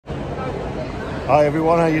Hi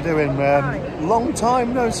everyone, how you doing? Long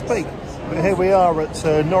time no speak, but here we are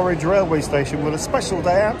at Norwich railway station with a special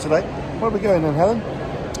day out today. Where are we going then, Helen?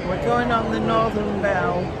 We're going on the Northern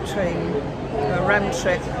Belle train, a round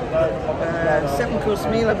trip, 7-course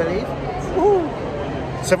meal I believe. Woo!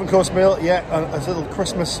 7-course meal, yeah, a little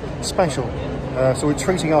Christmas special. So we're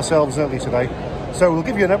treating ourselves early today. So we'll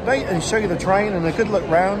give you an update and show you the train and a good look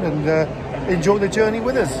round and enjoy the journey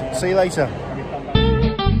with us. See you later.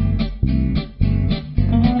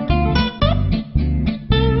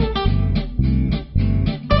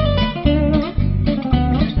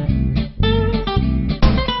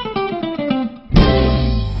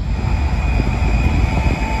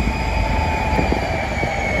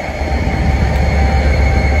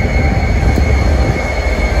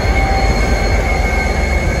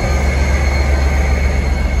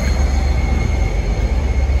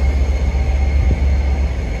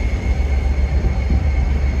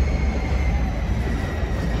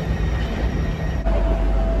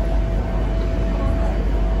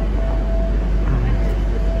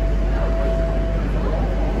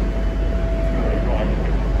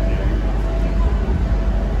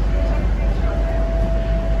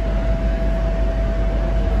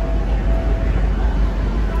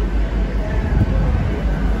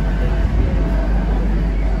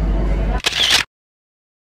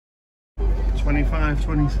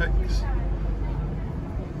 $25.26.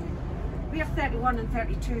 We have 31 and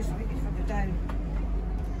 32, so we can further down.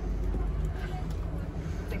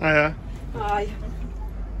 Hiya. Hi.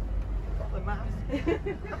 Got the map.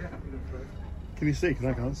 Can you see? Because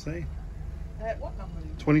I can't see. What number?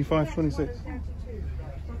 25.26.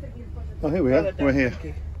 Oh, here we are. We're here.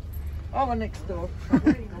 Oh, we're next door.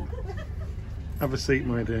 Have a seat,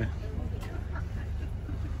 my dear.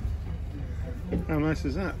 How nice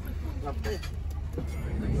is that? Lovely.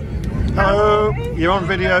 Hello, you're on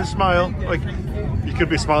video, smile. Like, you could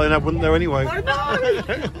be smiling, I wouldn't know anyway. I know!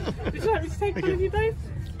 Would you like me to take one of you both?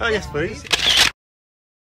 Oh, yes, please.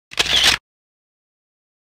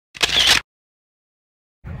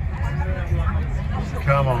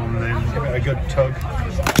 Come on then, give it a good tug.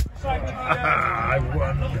 I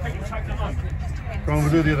won. Come on,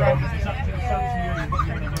 we'll do the other one.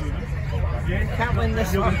 Can't win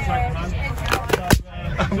this one.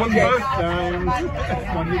 I won both times.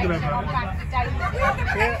 Come on, you can have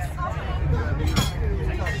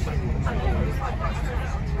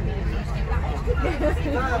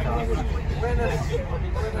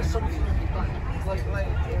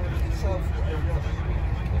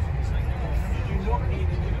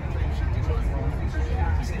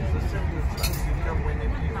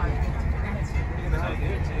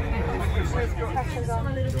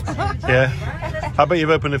Yeah, I bet you've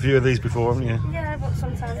opened a few of these before, haven't you? Yeah, but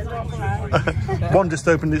sometimes I walk around. One just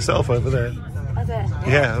opened itself over there. Is it?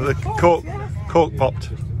 Yeah, the cork popped.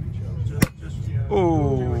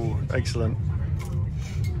 Oh, excellent.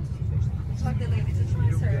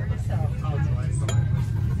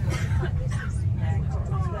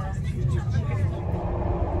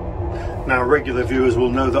 Now, regular viewers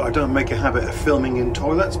will know that I don't make a habit of filming in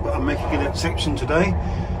toilets, but I'm making an exception today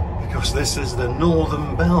because this is the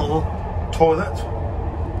Northern Belle toilet.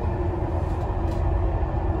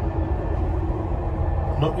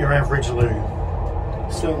 Not your average loo.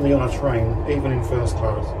 Certainly on a train, even in first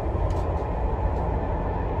class.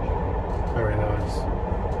 Very nice.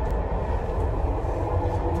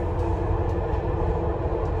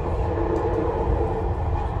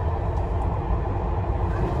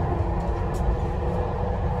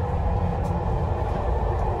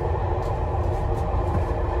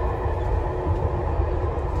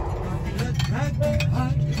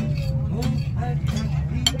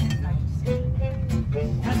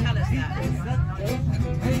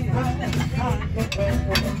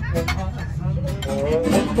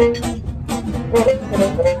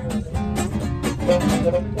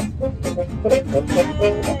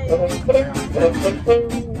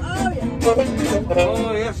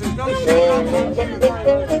 Oh yes, it's done.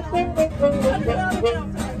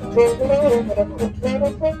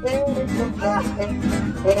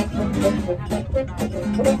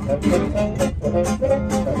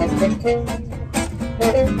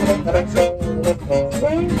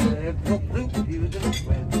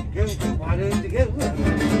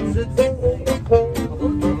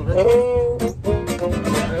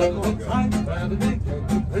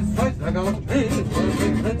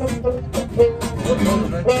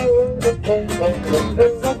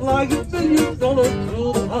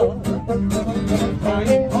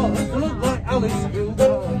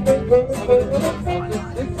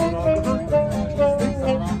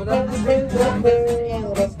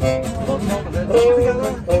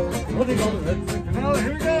 Oh,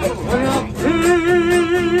 here we go.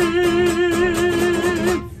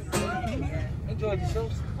 Enjoyed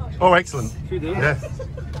yourselves. Oh, excellent. You do? Yeah.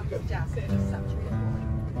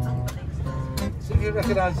 So you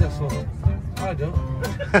recognise this one? I do.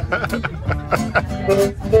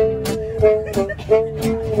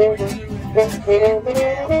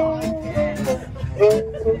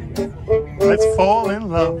 Let's fall in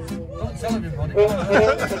love. Don't tell everybody.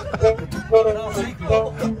 No secret.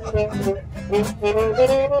 This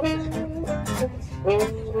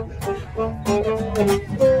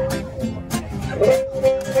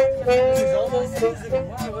is almost easy.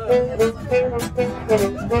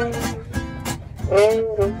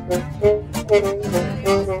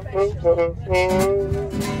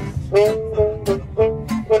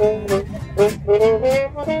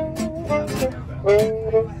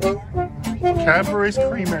 Cadbury's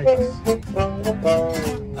cream eggs.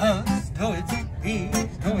 Let's do it. Please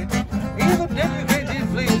do it. Even dedicated,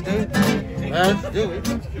 please do it. Let's do it.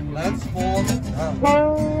 Let's fall in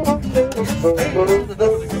love.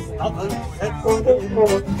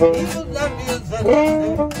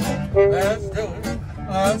 Let's do it.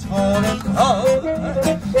 Let's fall in love.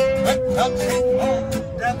 The country road,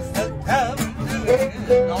 that's the town to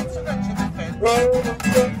it. Not so much of a fence.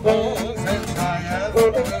 Oh, since I am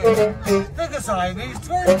the Siamese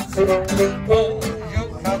twins. Oh, you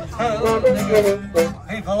can tell the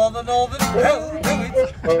people on the Northern Belle do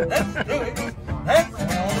it. Let's do it. Let's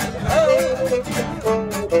fall in love.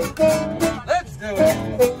 Let's do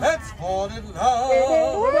it. Let's fall in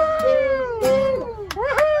love.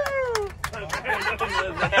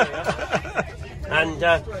 And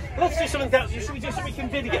let's do something else. Should we do something in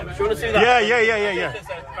video? Do you want to see that? Yeah.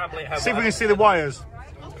 See if we can see the wires.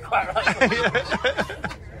 Quite right.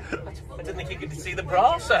 I didn't think you could see the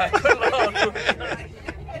brass.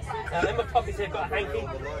 In my pocket here I've got a hanky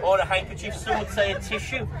or a handkerchief. Some would say a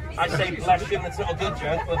tissue. I say bless you, that's not a good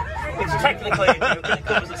joke, but it's technically a joke and it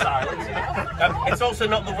covers the silence. It's also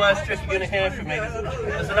not the worst joke you're going to hear from me.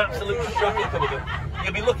 There's an absolute shocker coming up.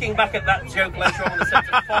 You'll be looking back at that joke later on with a sense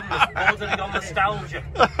of fondness, bordering on nostalgia.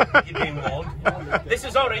 You've been warned. This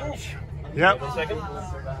is orange. Yep. 1 second.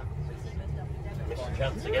 Missed a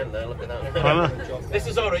chance again there, look at that. This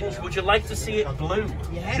is orange. Would you like to see it blue?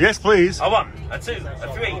 Yes, please. A 1, a 2,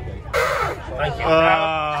 a 3. Thank you.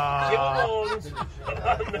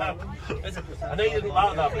 No. Listen, I know you didn't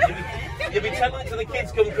like that, but you'll be telling it to the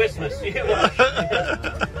kids come Christmas.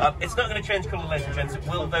 It's not going to change colour, ladies and gents. It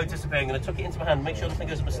will, though, disappear. I'm going to tuck it into my hand. Make sure the thing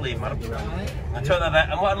goes up my sleeve, madam. I turn that there.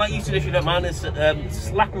 And what I'd like you to do, if you don't mind, is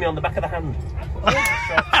slap me on the back of the hand.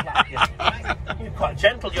 You're quite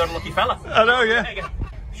gentle. You're a lucky fella. I know, yeah. There you go.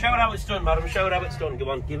 Show her how it's done, madam. Show her how it's done. Come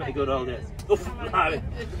on, give it a good old day. Oof,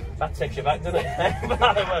 that takes you back, doesn't it?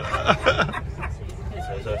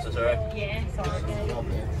 Sorry. Yeah, sorry.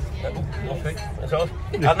 That's all.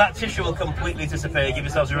 And that tissue will completely disappear. Give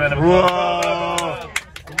yourselves a round of Whoa! applause.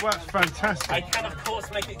 That's fantastic. I can, of course,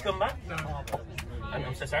 make it come back.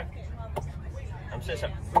 I'm so sorry. I'm so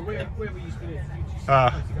sorry.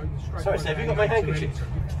 Sorry, sir, have you got my handkerchief?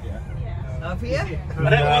 Have you? I don't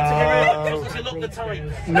want to get rid of it. Does he look the type?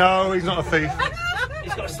 No, he's not a thief.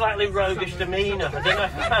 He's got a slightly roguish demeanour. I don't know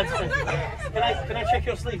if can I check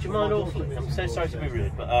your sleeve? Do you mind awfully? I'm so sorry to be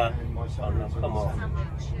rude, but oh no, come on.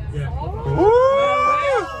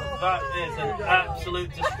 That is an absolute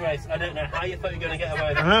disgrace. I don't know how you thought you were going to get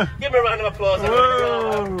away with it. Give me a round of applause.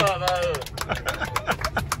 Bravo.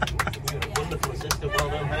 You're a wonderful assistant. Well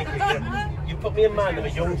done, thank you. You put me in mind of a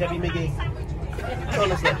young Debbie McGee.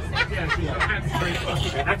 Honestly. Can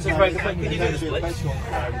you do this, please?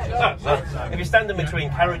 If you're standing between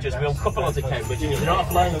carriages, we uncouple onto Cambridge and you're not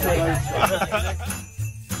flying free.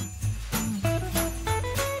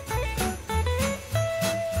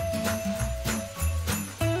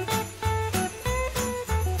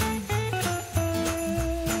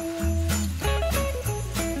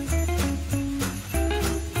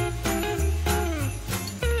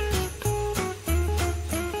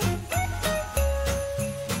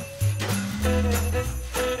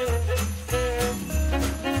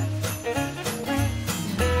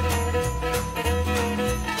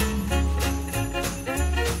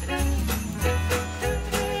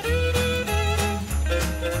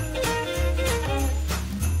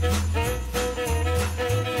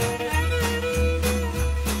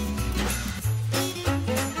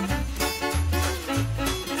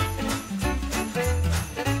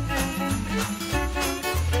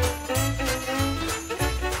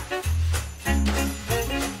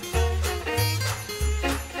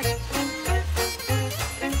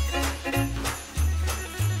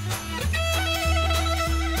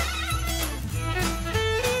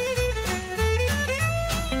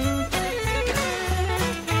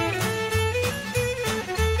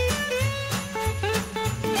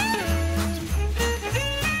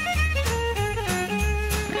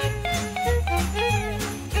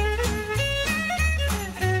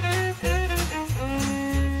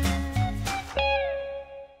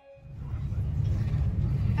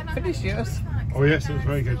 finished yours. Oh yes, it was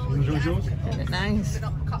very good. You enjoyed yours? Isn't it nice?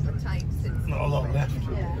 Not a lot left. I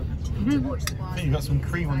think you've got some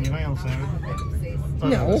cream on your nails there.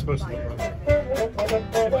 No. That's supposed to look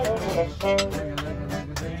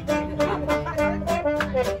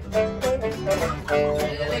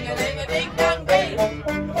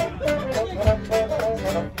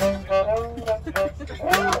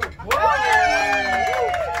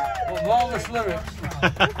What marvellous lyrics.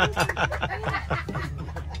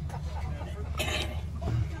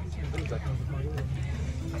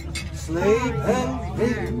 Sleep and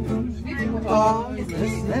are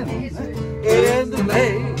listening in the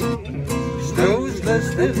lane. Snow's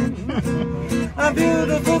listening. A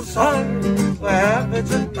beautiful sight. We're happy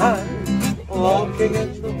tonight. Walking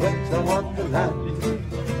in the winter wonderland.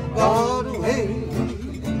 Gone away.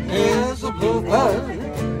 Here's a bluebird.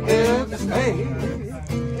 Here to stay.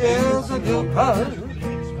 Here's a new bird.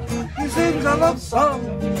 He sings a love song.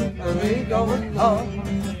 And we go along.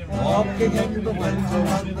 Walking in the winter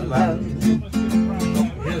wonderland.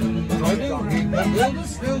 In the morning, the little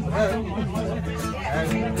snowman,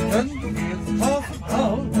 and then he's tough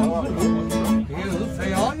and down. He'll say,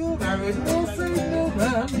 are you married? We'll say, no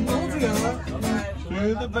man, no dear.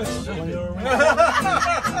 We're the best of your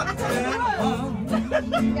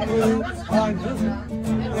we'll find him,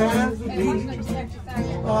 there's a bee,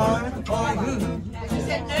 I'll find him.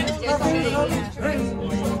 Nothing else strange,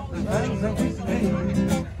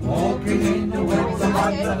 walking in the winter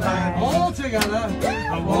wonderland. All together.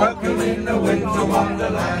 I'm walking in the winter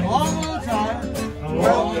wonderland. One more time. I'm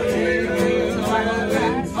walking in the winter wonderland.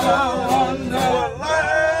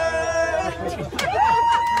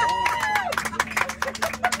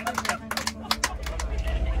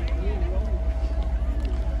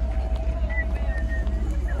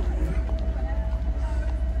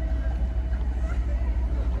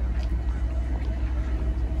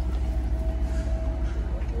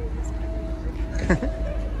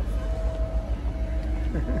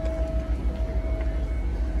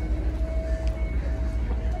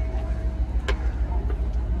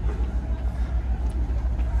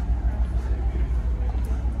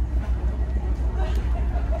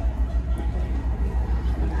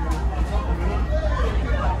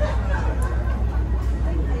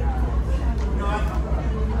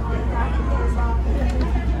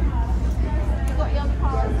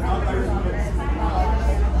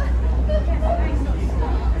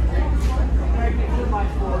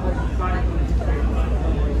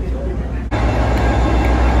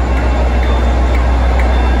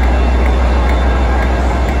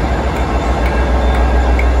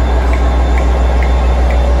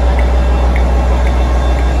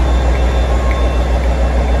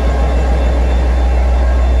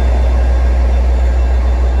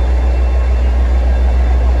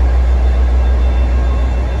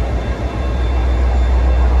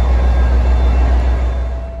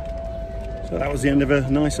 The end of a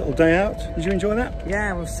nice little day out. Did you enjoy that?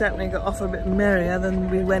 Yeah, we've certainly got off a bit merrier than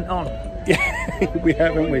we went on. Yeah, we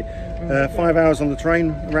have, haven't we? 5 hours on the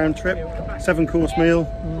train, round trip, 7-course meal,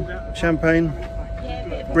 champagne,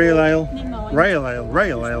 rail ale,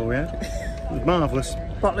 yeah. It was marvellous.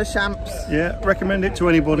 Bottle of champs. Yeah, recommend it to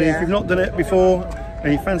anybody. Yeah. If you've not done it before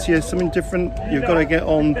and you fancy something different, you've got to get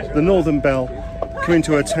on the Northern Belle, come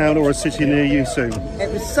into a town or a city near you soon.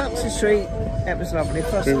 It was such a treat. It was lovely,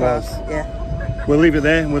 first It class. was. Yeah. We'll leave it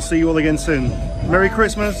there and we'll see you all again soon. Merry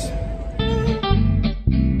Christmas.